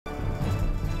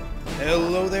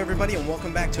Hello there everybody and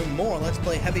welcome back to more Let's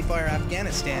Play Heavy Fire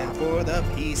Afghanistan for the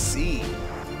PC.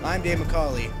 I'm Dave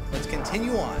McCauley. Let's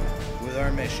continue on with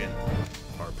our mission.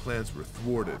 Our plans were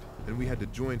thwarted, and we had to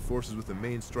join forces with the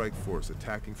main strike force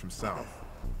attacking from south.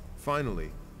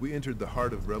 Finally, we entered the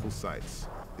heart of rebel sites.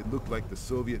 It looked like the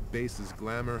Soviet base's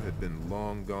glamour had been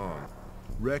long gone.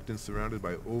 Wrecked and surrounded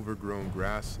by overgrown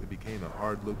grass, it became a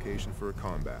hard location for a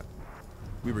combat.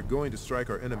 We were going to strike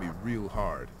our enemy real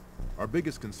hard. Our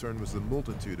biggest concern was the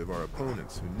multitude of our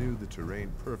opponents who knew the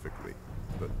terrain perfectly.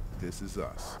 But this is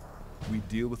us. We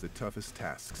deal with the toughest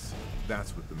tasks.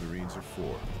 That's what the Marines are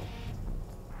for.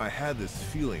 I had this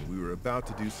feeling we were about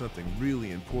to do something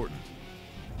really important.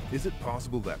 Is it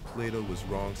possible that Plato was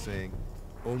wrong saying,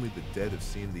 "Only the dead have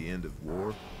seen the end of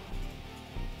war"?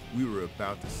 We were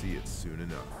about to see it soon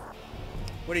enough.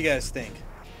 What do you guys think?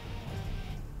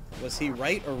 Was he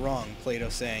right or wrong, Plato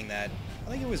saying that? I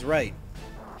think he was right.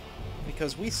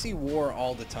 Because we see war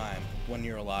all the time when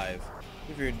you're alive.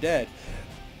 If you're dead,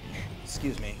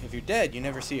 excuse me, if you're dead, you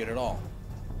never see it at all.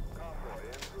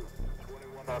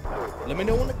 Let me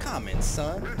know in the comments,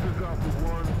 son. This is Alpha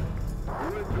 1.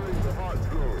 We're entering the hot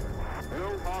zone.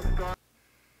 No hostile.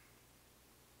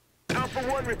 Alpha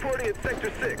 1 reporting at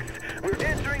Sector 6. We're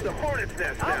entering the Hornet's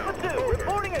Nest now. Alpha 2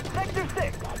 reporting at Sector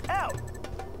 6. Out.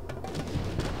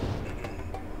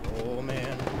 Oh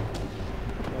man.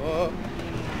 Oh.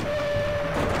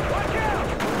 Watch out!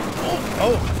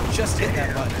 Oh, just hit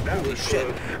that button. Holy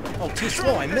shit. Oh, too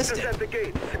slow. I missed it.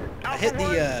 I hit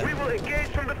the, We will engage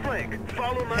from the flank.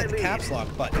 Follow my hit the lead. caps lock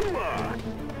button. Hooah!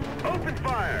 Open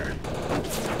fire!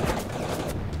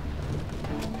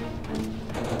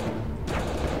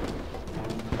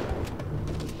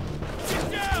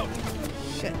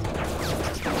 Shit.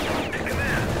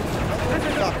 Command! This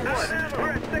is Alpha 1.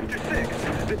 We're at Sector 6.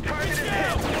 The target is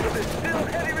hit, but there's still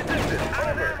heavy resistance. Out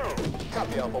of ammo!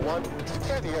 Copy, Alpha 1.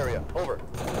 Secure the area. Over.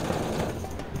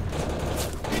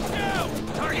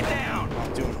 Target down!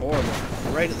 I'm doing horrible.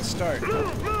 Right at the start.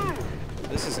 Move! Move!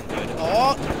 This isn't good.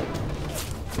 Oh!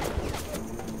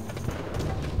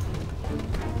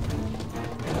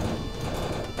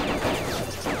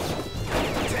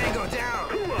 Tango down!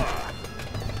 Hooah!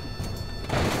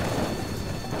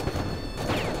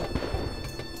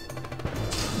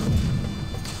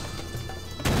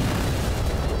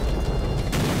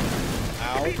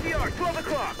 Ow. BTR, 12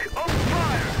 o'clock! Open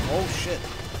fire! Oh shit.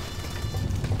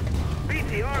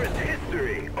 BTR is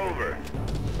history. Over.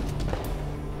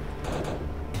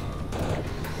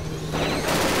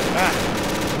 Ah.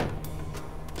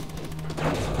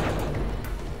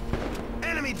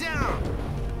 Enemy down!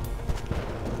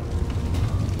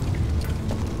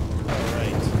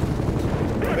 Alright.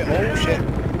 Oh shit.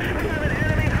 We have an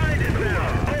enemy hind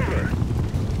inbound. Over.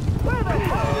 Where the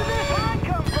hell did this line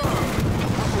come from?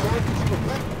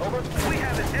 Over. We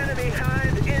have an enemy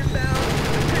hind inbound.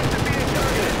 Attempt to be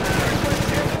targeted. Request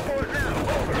air support now.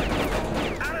 Over.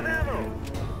 Out of ammo.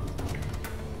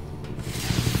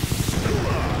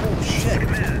 Oh shit.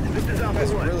 Command, this is Alpha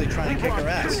guys 1. really trying to kick our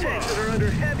ass. Two tanks that are under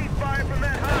heavy fire from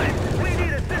that hind. We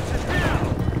need assistance now.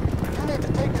 You need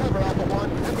to take cover, Alpha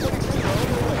 1. Everybody's in on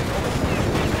the way.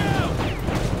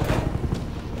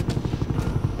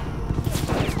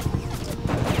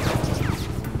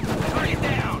 Target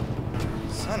down!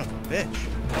 Son of a bitch.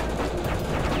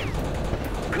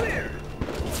 Clear.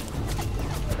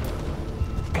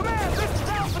 Command, this is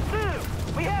Alpha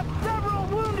 2. We have several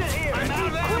wounded here. I'm out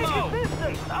of Quick ammo.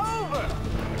 assistance. Over.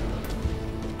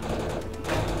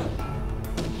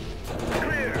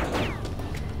 Clear.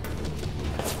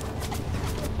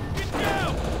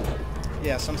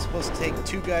 Yes, I'm supposed to take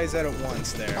two guys out at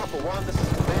once there. Alpha 1, this is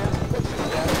command. What's your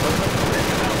status? This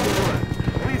is Alpha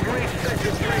 1. We've reached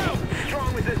Sector 3.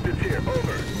 Strong resistance here.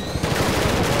 Over.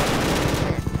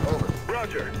 Over.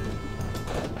 Roger.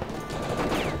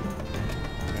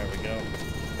 There we go.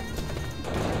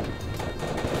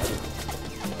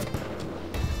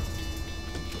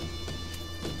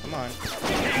 Come on.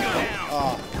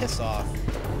 Oh, piss off.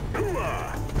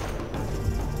 Hooah!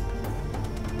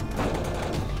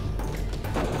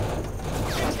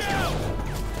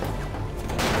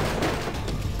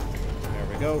 There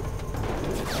we go.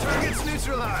 Targets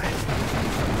neutralized.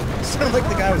 Sounded like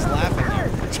the guy was laughing there.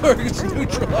 Target's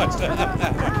neutralized. Hooah!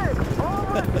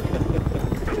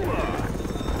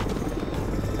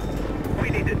 We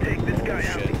need to take this guy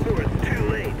out Shit. before it's too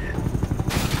late.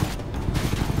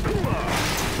 Hooah!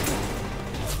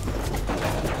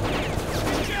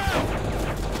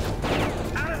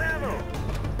 Out of ammo.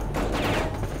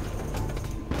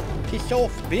 Piss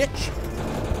off, bitch.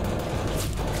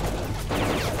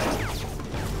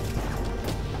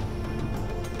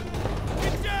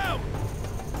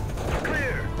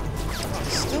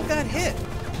 got hit.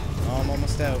 Oh, I'm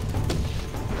almost out.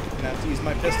 Gonna have to use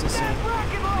my pistol soon.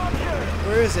 Rocket launcher!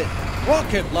 Where is it?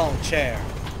 Rocket launcher.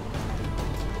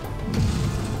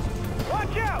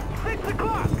 Watch out! 6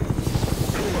 o'clock!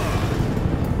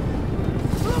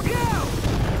 Look out!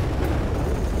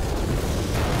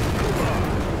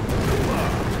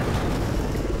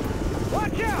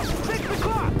 Watch out! 6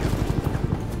 o'clock!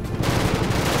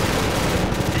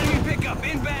 Enemy pickup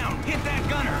inbound. Hit that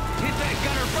gunner. Hit that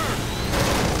gunner first.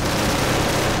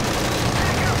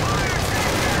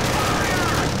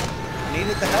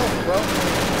 Needed the help, bro.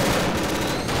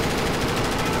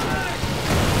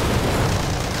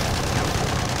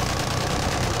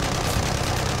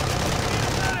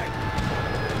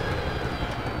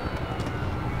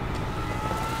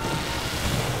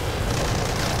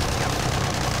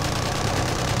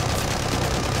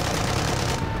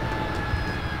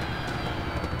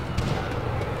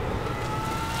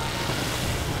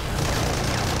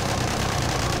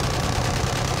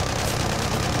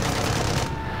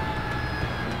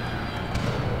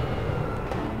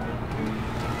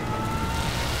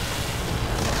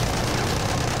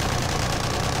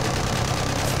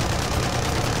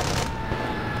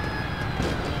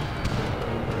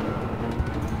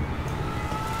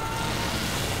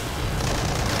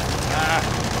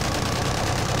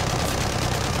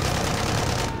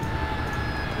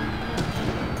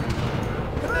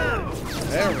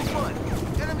 There we go.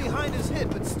 Enemy hind is hit,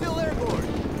 but still airborne.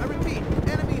 I repeat,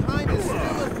 enemy hind is still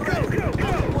a threat.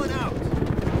 Alpha 1 out.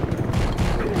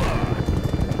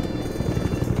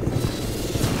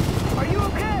 Are you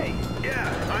okay? Yeah,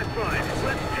 I'm fine.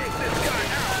 Let's take this guy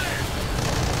out.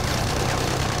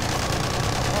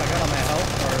 Oh, I got all my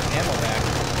health or ammo back.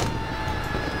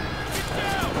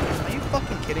 Are you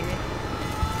fucking kidding me?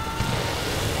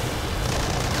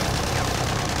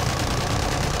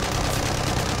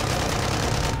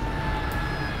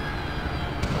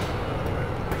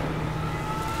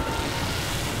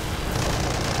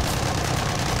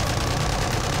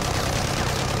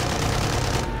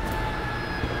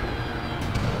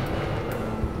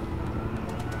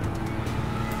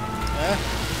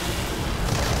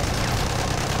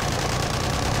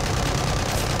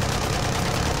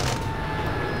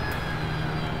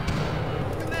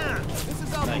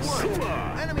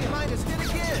 Enemy hind is hit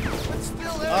again, but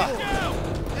still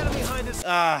airborne. Enemy hind is...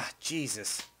 Ah,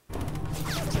 Jesus.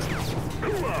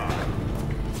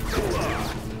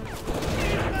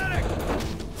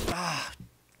 Ah,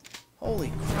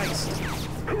 holy Christ.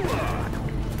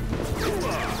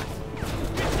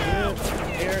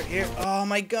 Here. Oh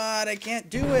my God, I can't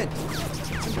do it.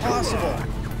 It's impossible.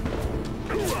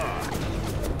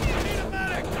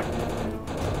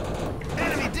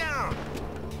 Enemy down!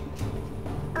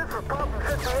 This is Papa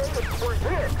 58. We're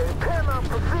hit and cannot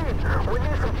proceed. We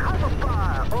need some cover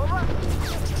fire. Over.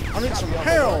 I need some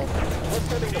help.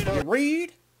 You read?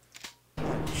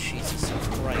 Oh, Jesus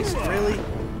Christ, really?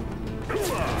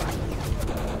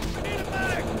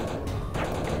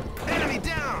 Enemy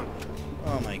down!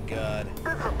 Oh my God.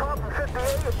 This is Papa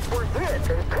 58. We're hit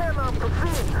and cannot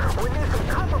proceed. We need some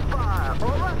cover fire.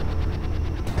 Over.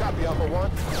 Copy, Alpha 1.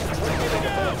 Let's get on the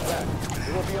boat back.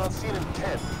 We will be on scene in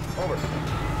 10. Over. 10?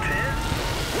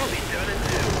 We'll be done in 2.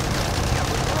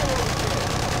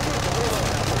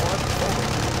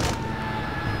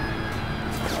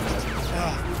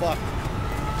 Ah, fuck.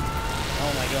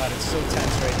 Oh my God, it's so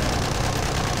tense right now.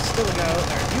 Still a guy out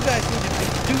there. You guys need to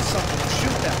do something and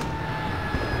shoot them.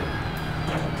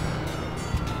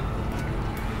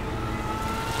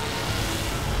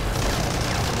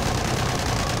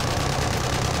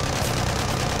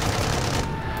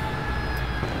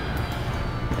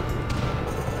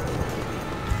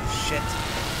 Shit.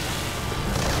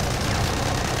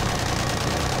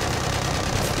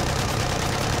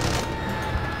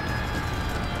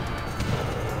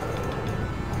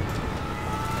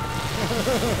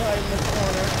 Right in the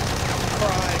corner.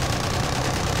 Cry.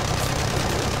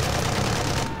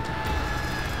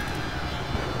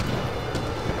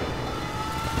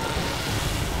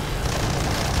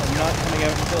 I'm not coming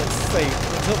out until it's safe.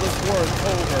 Until this war is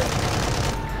over.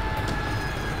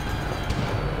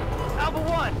 Alpha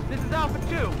 1, this is Alpha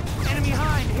 2. Enemy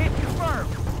hind hit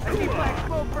confirmed. I see black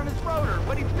smoke from his rotor,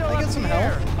 but he's still Can I up get in some the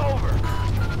air. help? Over.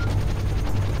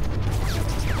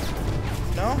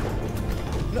 No?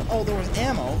 No? Oh, there was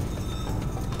ammo.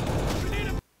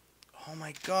 Oh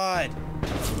my God.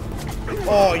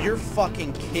 Oh, you're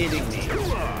fucking kidding me.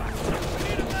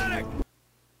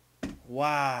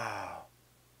 Wow.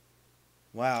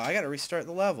 Wow, I gotta restart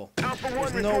the level. Alpha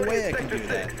 1 There's no reporting way I can Sector do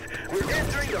that. 6. We're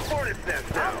entering the Hornet's Nest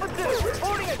now. Alpha 2,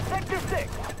 reporting at Sector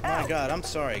 6. Oh my God, I'm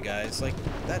sorry guys. Like,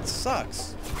 that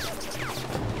sucks.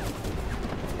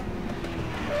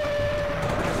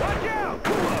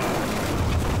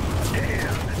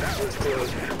 Damn, that was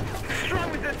close.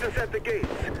 Strong resistance at the gates.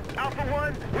 Alpha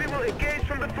 1, we will engage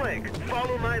from the flank.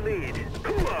 Follow my lead.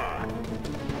 Hooah!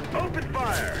 Open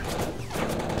fire!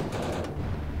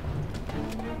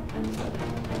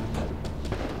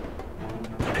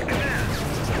 To command.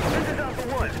 This is Alpha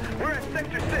 1. We're at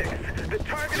Sector 6. The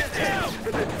target is hit,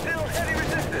 but there's still heavy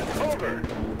resistance. Over.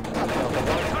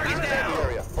 Target down.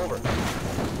 Area. Over.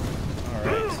 Alright.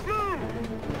 Move,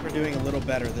 move! We're doing a little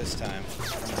better this time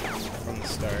from the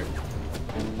start.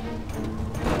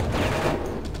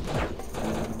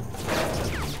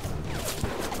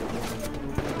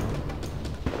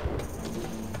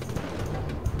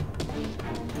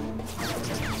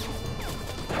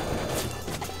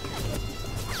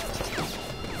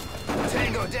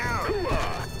 Tango down.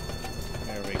 Hooah!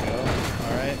 There we go.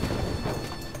 Alright.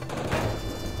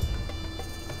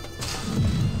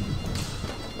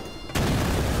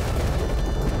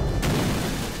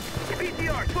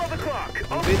 BTR, 12 o'clock.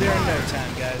 We'll be there in no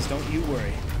time, guys. Don't you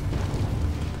worry.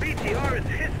 BTR is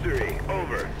history.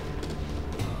 Over.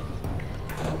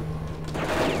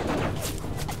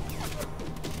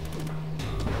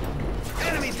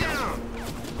 Enemy down.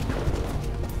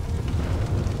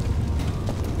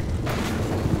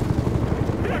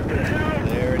 What the hell?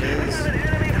 There it We is. have an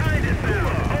enemy behind us now.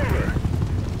 Over.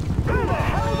 Who the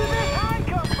hell did this hide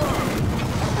come from?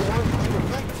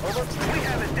 We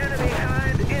have an enemy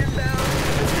hind inbound.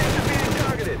 The tanks are being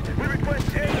targeted. We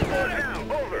request air support now.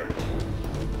 Over.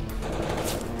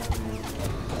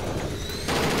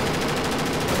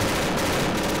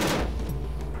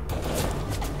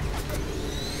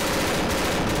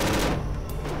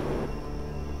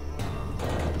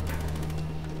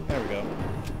 There we go.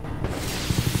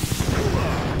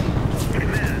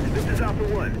 Command, this is Alpha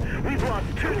 1. We've lost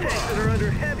 2 tanks that are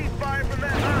under heavy fire from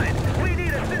that hind. We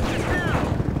need assistance now.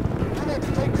 You need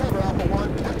to take cover, Alpha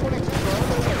 1. F-22s are on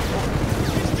the way.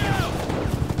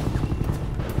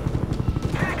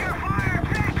 Take your fire,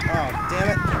 take your Oh, damn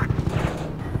it.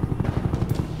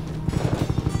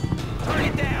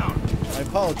 Target down. I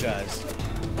apologize.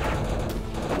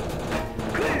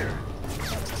 clear.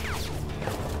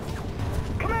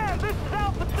 Command, this is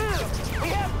Alpha 2. We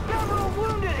have several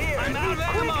wounded here. I'm out of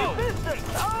ammo. Quick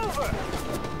assistance. Over.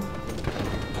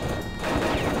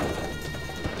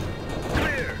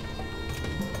 Clear.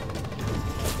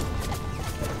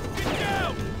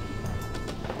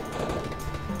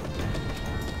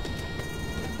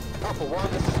 Alpha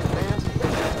 1, this is command.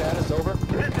 What's your status? Over.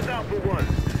 This is Alpha 1.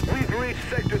 We've reached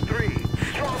Sector 3.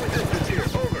 Strong resistance here.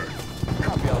 Over.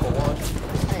 Copy, Alpha 1.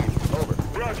 Proceed. Over.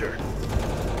 Roger.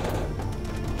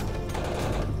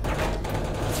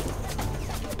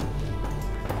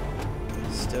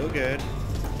 Still good.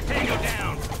 Tango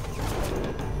down.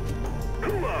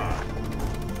 Hooah!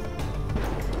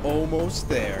 Almost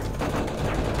there.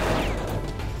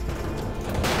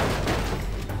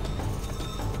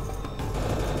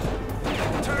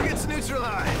 Targets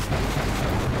neutralized.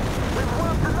 We've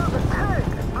lost another tank.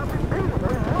 I repeat,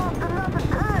 we've lost another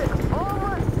tank.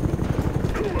 Over.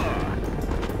 Hooah!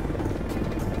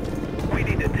 We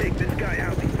need to take this guy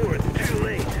out before it's too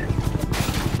late.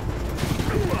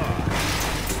 Hooah!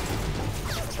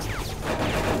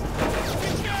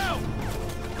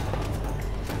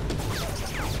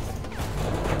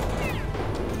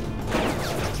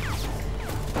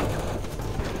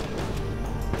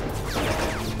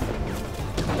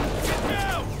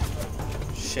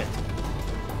 Shit.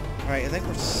 Alright, I think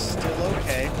we're still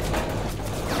okay.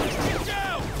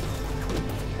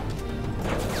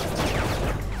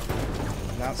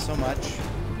 Not so much.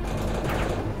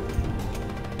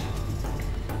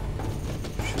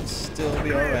 Should still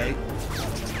be alright.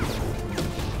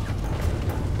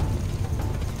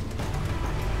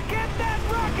 Get that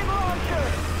rocket launcher.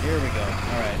 Here we go.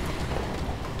 Alright.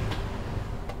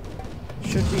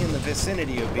 Should be in the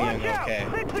vicinity of being Watch out. okay.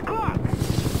 6 o'clock.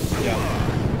 Yeah.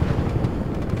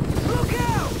 Look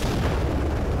out.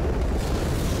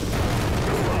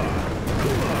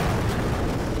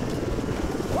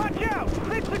 Watch out.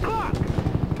 6 o'clock.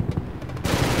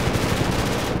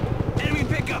 Enemy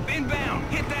pickup inbound.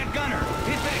 Hit that gunner.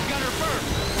 Hit that gunner first.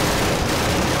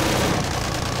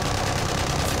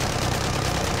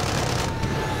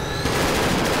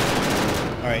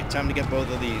 Alright, time to get both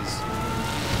of these.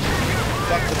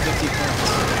 Fuck the 50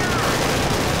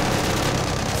 points.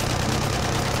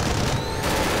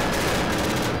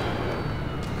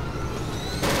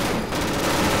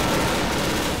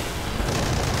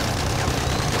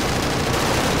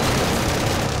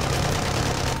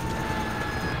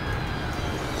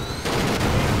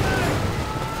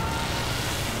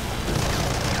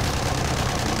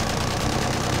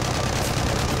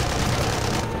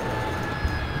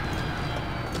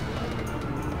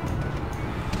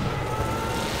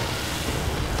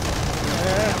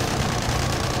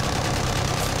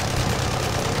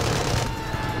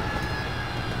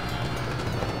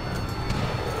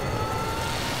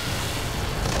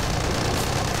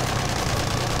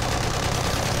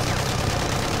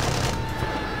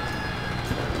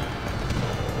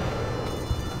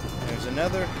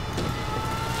 another.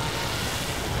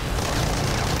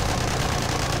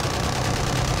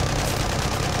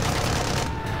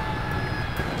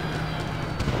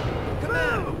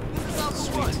 Command! This is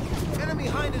Alpha 1. Enemy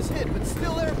hind is hit, but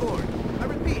still airborne. I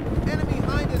repeat, enemy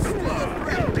hind is still a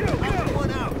threat. Alpha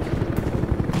 1 out.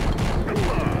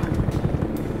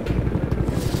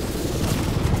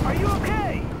 Are you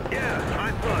okay? Yeah,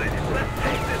 I'm fine. Let's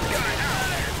take this guy out.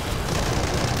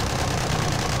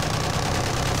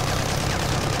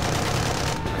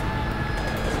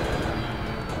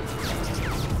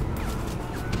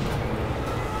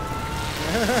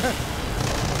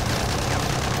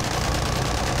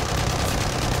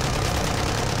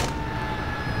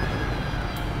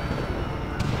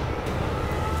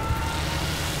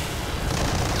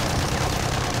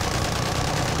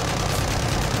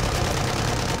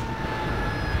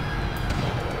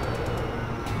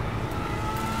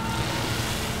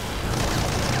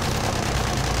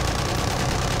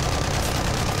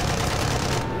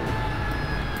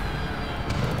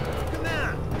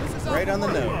 Right on the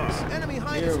nose. Enemy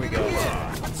hind Here is we hit go.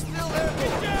 again, but still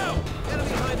airborne.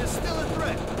 Enemy hind is still a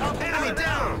threat. Enemy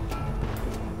down.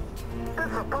 This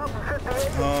is Papa 58.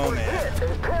 Oh, We're man. hit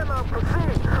and cannot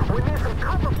proceed. We need some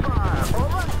cover fire.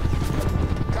 Over.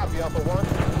 Copy, Alpha 1.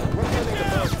 We're sending the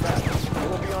birds back. We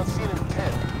will be on scene in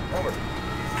 10. Over. 10?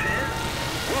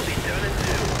 We'll be done in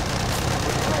 2.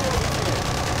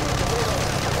 Hold on,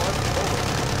 Alpha 1. Over.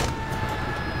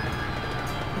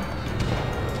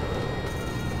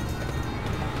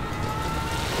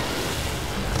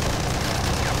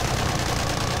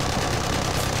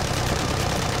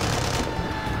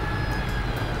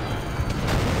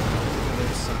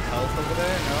 There's some health over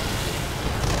there, no?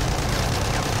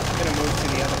 I'm gonna move to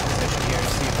the other position here and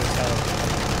see if there's health.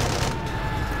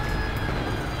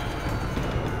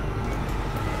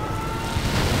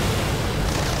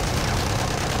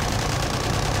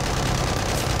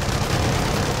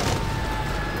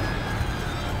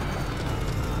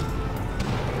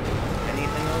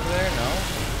 Anything over there? No?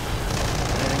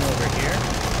 Anything over here?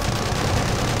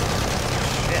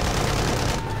 Shit.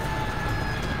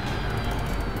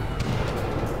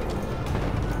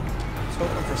 I was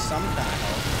hoping for some kind of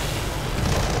help.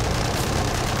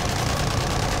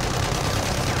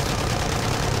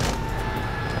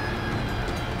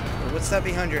 What's that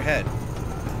behind your head?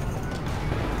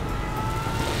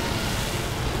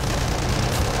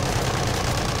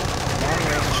 Long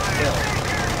range kill.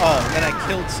 Oh, and then I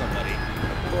killed somebody.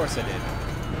 Of course I did.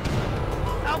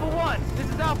 Alpha 1, this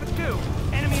is Alpha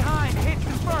 2. Enemy hind, hit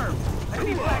confirmed. I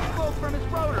see black smoke from his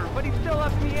rotor, but he's still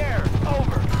up in the air.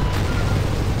 Over.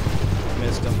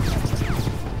 Missed him.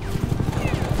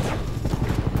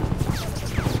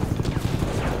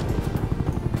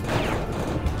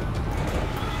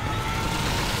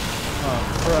 Oh,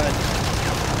 crud.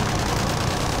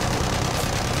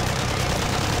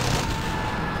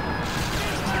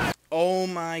 Oh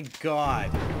my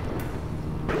god.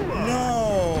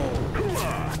 No!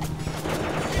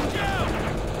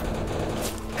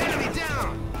 Enemy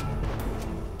down.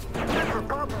 This is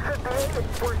Papa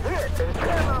 58. We're hit and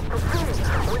cannot proceed.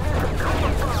 We need some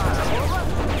cover fire. Over.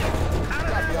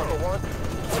 Copy, Alpha 1.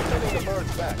 We're sending the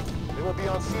birds back. They will be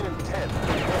on scene in 10. Over. 10?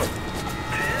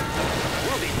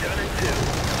 We'll be done in 2.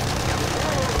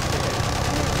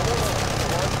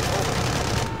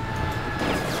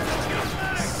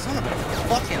 Son of a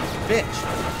fucking bitch.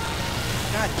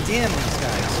 God damn these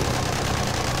guys.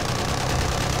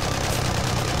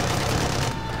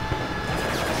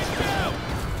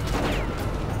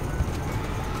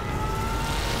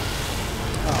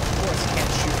 Oh, of course I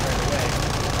can't shoot right away.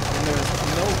 And there's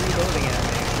no reloading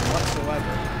animation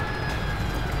whatsoever.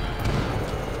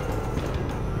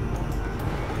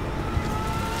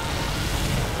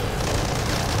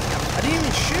 I didn't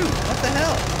even shoot. What the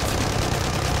hell?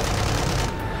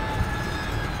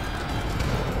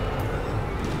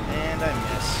 And I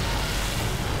miss.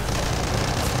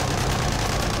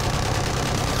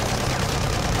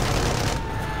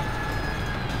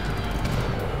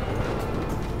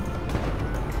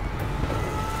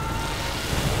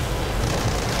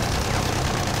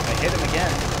 I hit him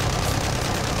again.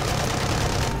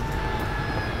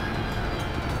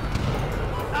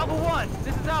 Alpha 1,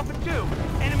 this is Alpha 2.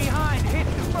 Enemy hind, hit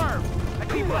confirmed. I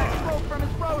see black smoke from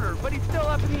his rotor, but he's still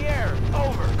up in the air.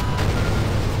 Over.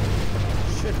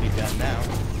 Should be done now.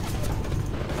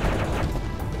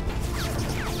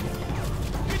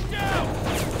 Get down!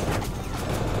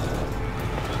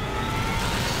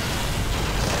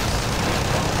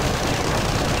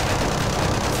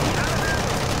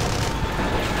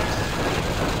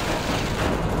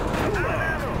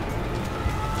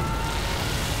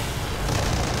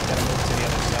 Gotta move to the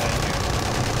other side here.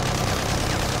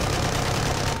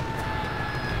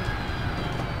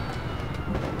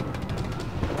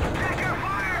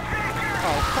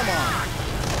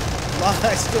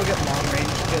 still get long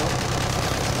range kill.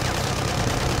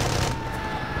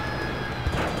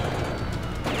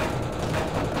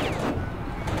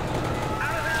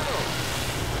 Out of ammo!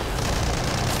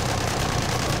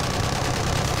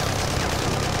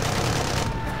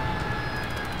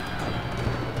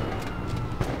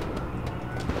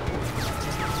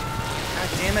 God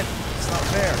damn it. It's not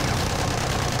fair.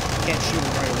 Can't shoot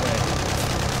him right away.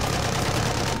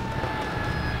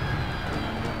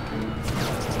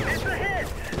 It's a hit!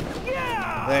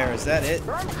 Yeah! There, is that it?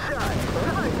 Nice shot.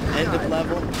 Nice End of shot.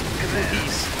 level.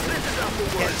 Peace. This is Alpha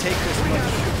 1. Can't take this We much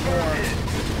have more.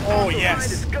 confirmed. Oh, Alpha yes.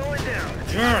 Highness going down.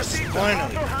 Yes, Proceed to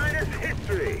finally. Alpha Highness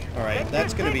history. Alright,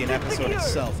 that's gonna be an episode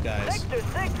itself, guys. Sector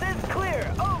 6 is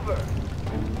clear. Over.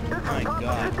 My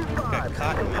God. Got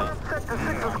cotton mouth. Sector 6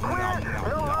 is clear.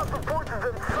 No Alpha forces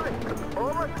in sight.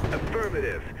 Over.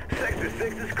 Affirmative. Sector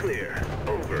 6 is clear.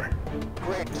 Over.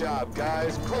 Great job,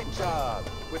 guys. Great job.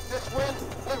 With this win,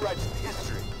 they write some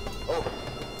history. Over.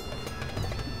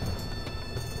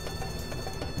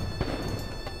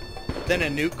 Then a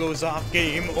nuke goes off,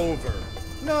 game over.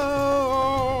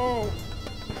 No!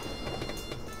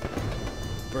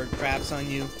 Bird craps on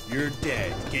you, you're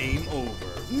dead, game over.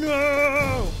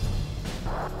 No!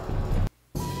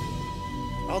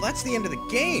 Oh, that's the end of the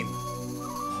game.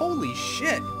 Holy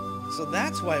shit. So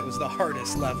that's why it was the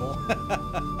hardest level.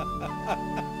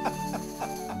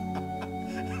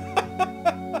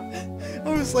 I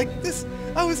was like,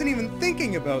 I wasn't even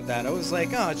thinking about that. I was like,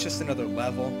 oh, it's just another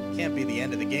level. Can't be the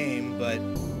end of the game, but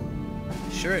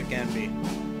sure it can be.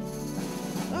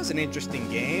 That was an interesting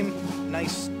game.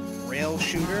 Nice rail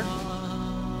shooter.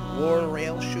 War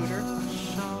rail shooter.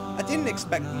 I didn't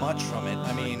expect much from it.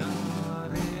 I mean,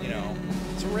 you know,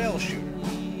 it's a rail shooter.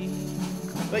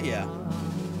 But yeah,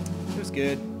 it was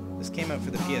good. This came out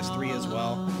for the PS3 as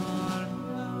well.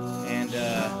 And,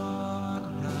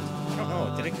 I don't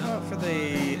know, did it come out for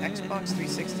the Xbox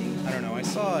 360? I don't know, I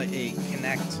saw a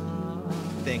Kinect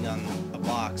thing on a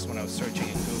box when I was searching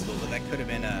in Google, but that could have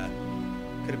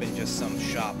been just some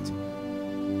shopped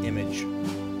image.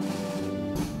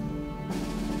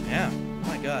 Yeah,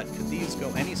 my God, could these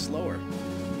go any slower?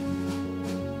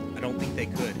 I don't think they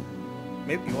could.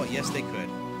 Maybe, well, yes they could.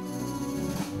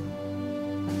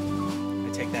 I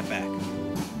take that back.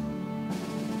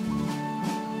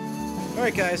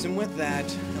 Alright guys, and with that,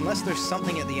 unless there's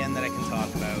something at the end that I can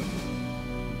talk about,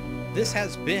 this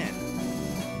has been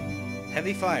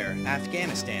Heavy Fire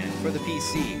Afghanistan for the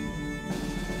PC.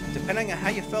 Depending on how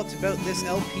you felt about this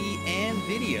LP and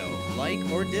video, like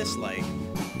or dislike.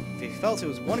 If you felt it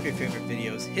was one of your favorite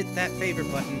videos, hit that favorite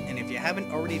button, and if you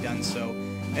haven't already done so,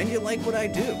 and you like what I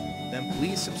do, then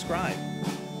please subscribe.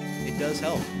 It does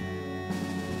help.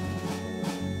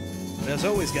 But as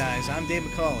always guys, I'm Dave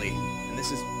McCauley, and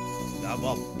this is,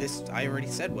 well, I already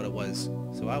said what it was,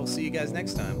 so I will see you guys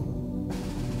next time.